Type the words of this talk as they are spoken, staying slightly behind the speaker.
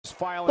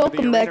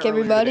Welcome back,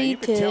 everybody,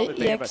 to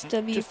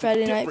EXW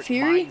Friday Night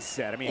Fury.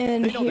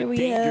 And here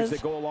we have,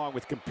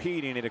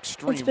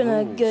 it's been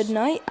a good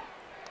night.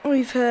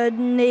 We've had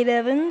Nate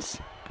Evans,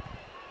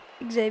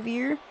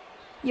 Xavier,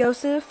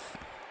 Yosef.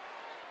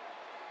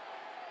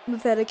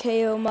 We've had a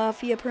KO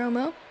Mafia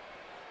promo.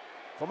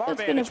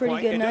 It's been a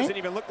pretty good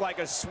night.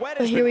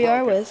 But here we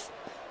are with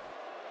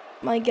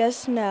my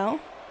guest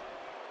now,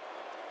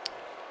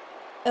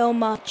 El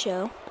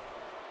Macho.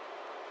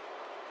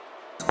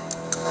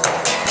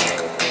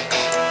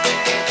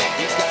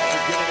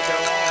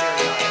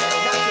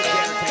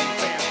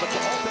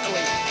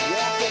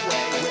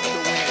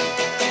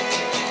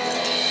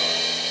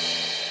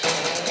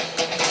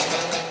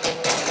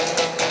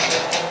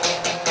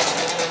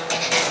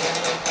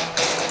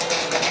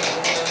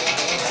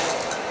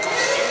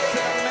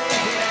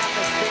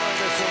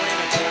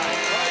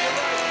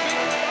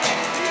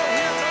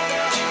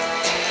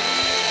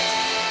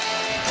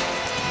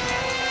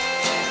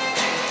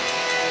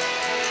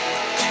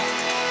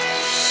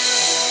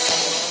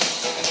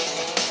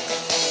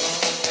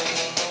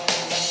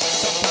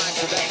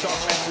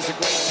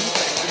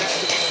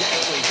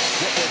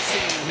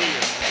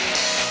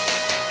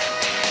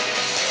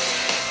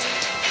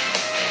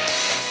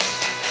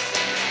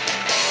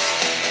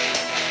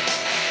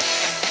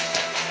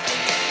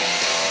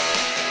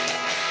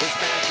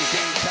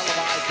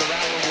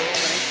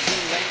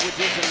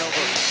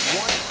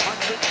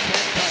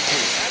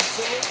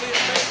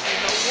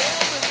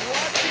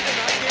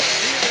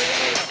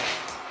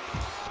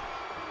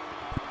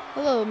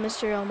 Hello,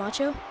 Mr. El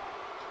Macho.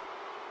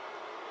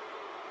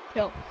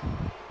 Yo.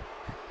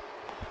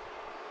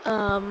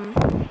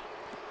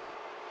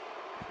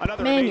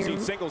 Another amazing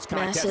singles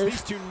contest. Massive.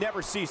 These two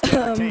never cease to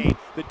entertain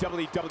the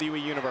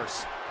WWE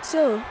universe.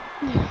 So,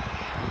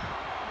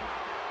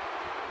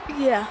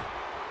 yeah.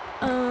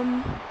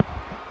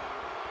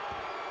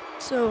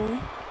 So,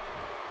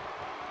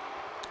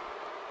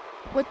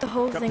 with the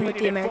whole thing with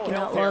the American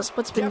Outlaws,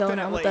 what's been going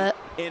on with that?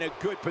 In a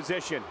good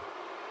position.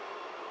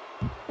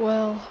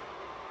 Well,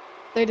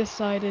 they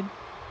decided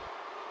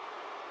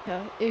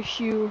to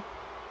issue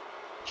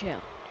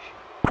challenge.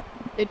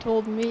 They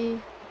told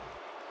me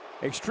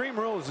Extreme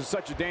Rules is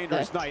such a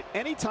dangerous night.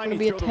 Anytime you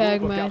be throw the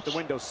tag rule book out match, the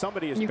window,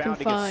 somebody is you bound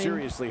to can get find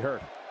seriously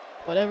hurt.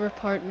 whatever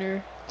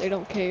partner, they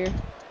don't care.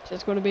 It's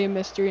just going to be a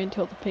mystery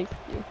until the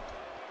pay-per-view.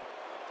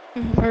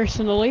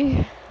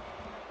 Personally,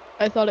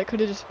 I thought it could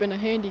have just been a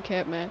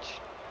handicap match.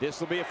 This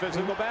will be a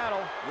physical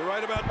battle. You're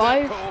right about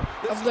Five that, Cole.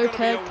 This of their is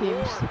gonna tag be a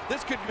war. teams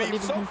This could not be even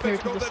so compared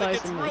to physical the that it size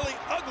gets of me. really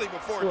ugly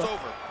before it's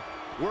over.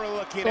 We're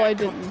looking So at I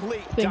didn't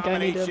complete think I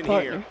needed a domination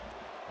partner. here.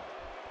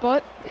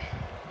 But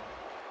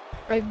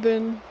I've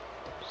been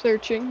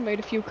searching, made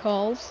a few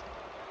calls,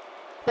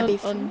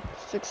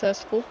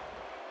 unsuccessful.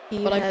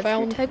 But I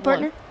found tag one.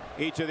 partner.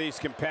 Each of these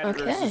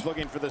competitors is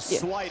looking for the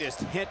slightest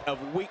hint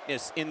of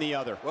weakness in the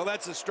other. Well,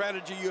 that's a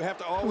strategy you have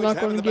to I'm always not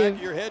have in the going to back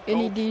of your head, give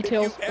any Cole.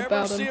 details If you ever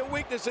about see him. a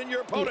weakness in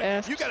your He opponent,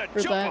 asked you got for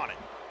to jump that. on it.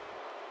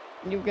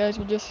 You guys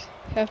will just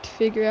have to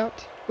figure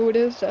out who it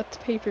is at the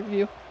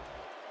pay-per-view.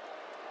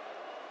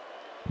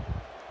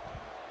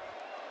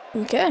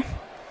 Okay.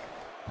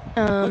 Look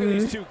at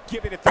these two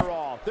giving it their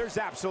all. There's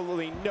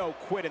absolutely no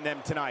quit in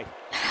them tonight.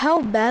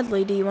 How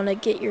badly do you want to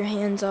get your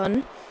hands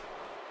on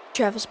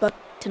Travis Buck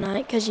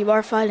tonight? Because you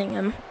are fighting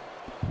him.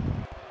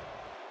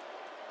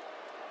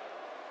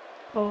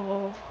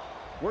 Oh,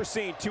 We're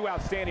seeing two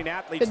outstanding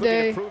athletes looking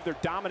today to prove their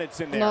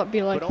dominance in there. not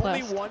be like but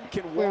only last one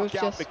can where it walk was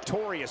out just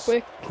victorious.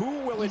 quick, Who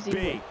will it easy be?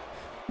 win.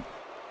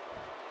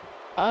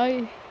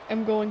 I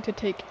am going to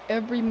take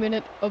every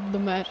minute of the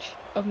match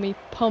of me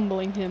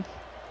pummeling him.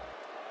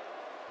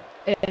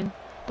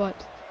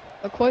 But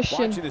a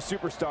question Watching the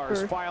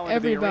superstars for file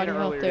into the everybody arena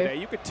out earlier there today,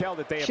 you could tell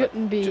that they have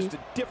shouldn't be just a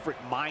different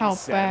mindset. how I mean,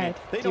 bad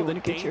they do know you the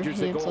want to get your dangers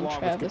that hands go on along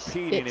Travis. with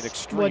competing in It's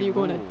Extreme what are you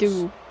going to Rules.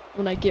 do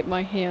when I get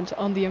my hands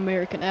on the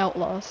American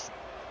Outlaws.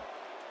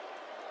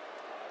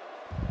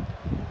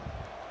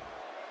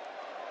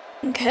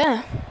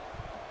 Okay.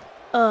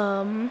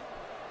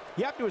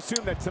 You have to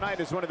assume that tonight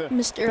is one of the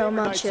Mr. El favorite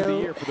nights of the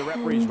Macho, year for the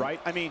referees, right?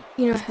 I mean,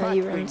 you know there's how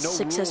you practically were no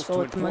successful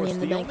rules with the Money in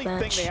the Bank enforce. The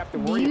only match. thing they have to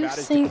Do worry you about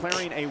is think,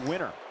 declaring a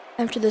winner.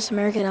 after this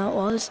American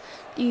Outlaws,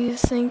 do you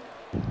think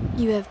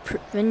you have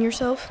proven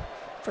yourself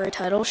for a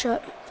title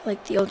shot,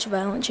 like the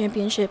Ultraviolent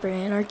Championship or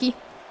Anarchy?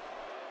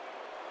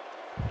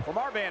 From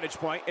our vantage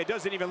point, it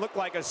doesn't even look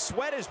like a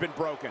sweat has been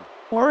broken.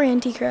 Or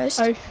Antichrist?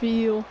 I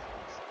feel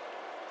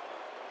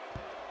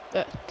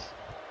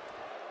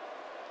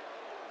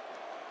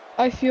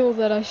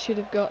that I should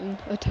have gotten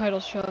a title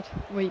shot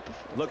way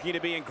before. Looking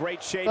to be in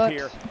great shape But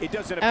here. It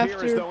doesn't appear as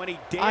after though any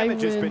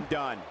damage has been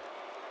done.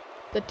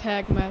 The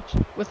tag match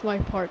with my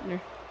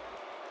partner,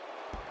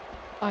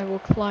 I will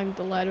climb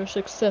the ladder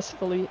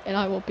successfully, and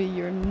I will be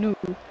your new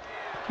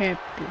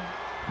champion.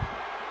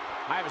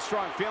 I have a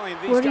strong feeling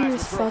these What are guys your will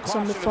throw thoughts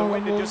on the caution to the Fallen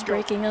wind and Wolves just go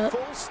breaking up?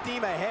 full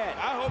steam ahead.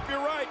 I hope you're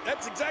right.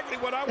 That's exactly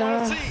what I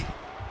want to see.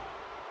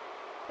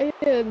 I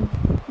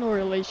had no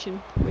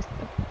relation with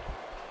them,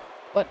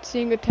 but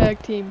seeing a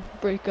tag team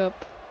break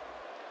up,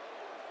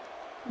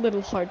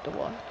 little hard to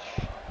watch.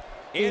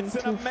 being It's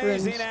an two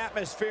amazing friends.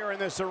 atmosphere in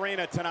this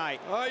arena tonight.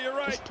 Oh, you're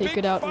right. Just take Big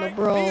it out in a fight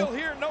brawl. feel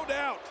here, no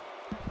doubt.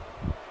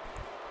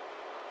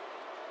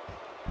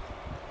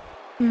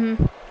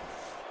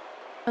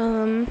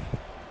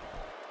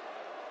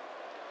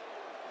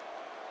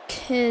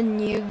 Can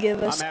you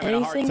give us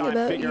anything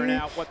about your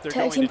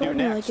tag team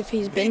partner? Like if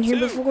he's been here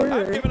before,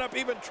 I've or given up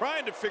even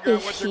trying to figure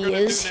out what if they're he going to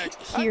do is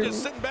next. I'm here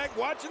just sitting back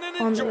watching and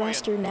on the enjoying.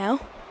 roster now,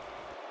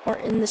 or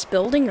in this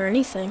building, or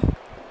anything?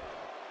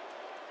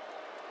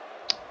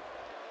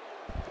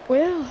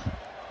 Well,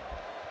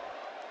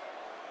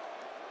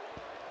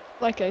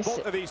 like I Both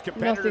said, of these nothing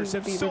competitors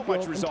will have be so much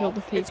revealed until resolve.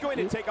 the It's going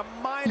to pay-per-view. take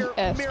a minor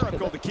asked for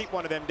miracle that. to keep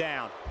one of them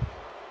down.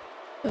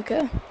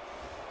 Okay.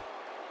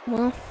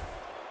 Well,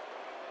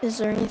 is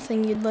there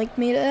anything you'd like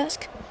me to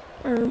ask,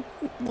 or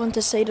want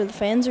to say to the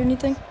fans, or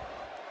anything?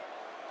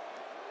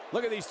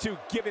 Look at these two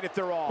giving it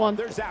their all.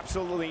 There's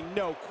absolutely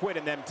no quit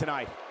in them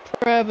tonight.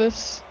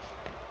 Travis,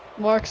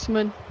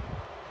 Marksman,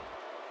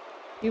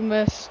 you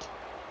messed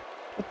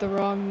with the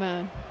wrong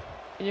man,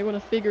 and you're gonna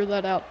figure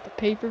that out the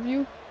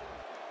pay-per-view.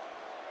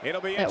 It'll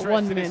be That interesting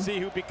one to man see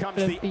who becomes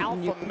could the have beaten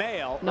alpha you,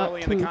 male not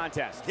early two. in the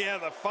contest. Yeah,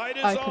 the fight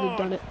is I could have on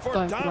done it for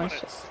by dominance.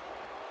 myself.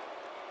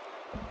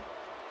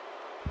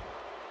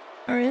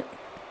 All right.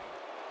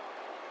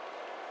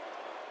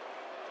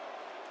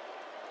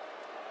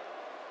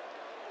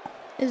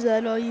 Is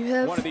that all you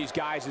have? One of these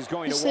guys is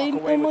going You to say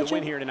walk away no with much the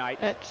win of- here tonight.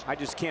 That's- I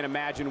just can't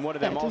imagine one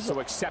of them that is also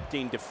it.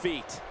 accepting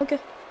defeat. Okay.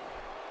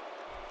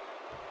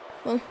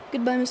 Well,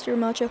 goodbye, Mr.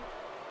 Macho.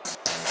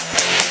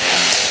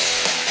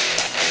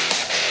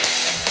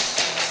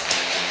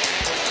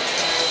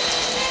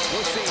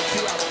 We're seeing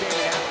two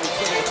outstanding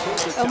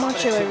athletes. El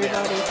Macho,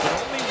 everybody.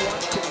 Only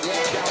one can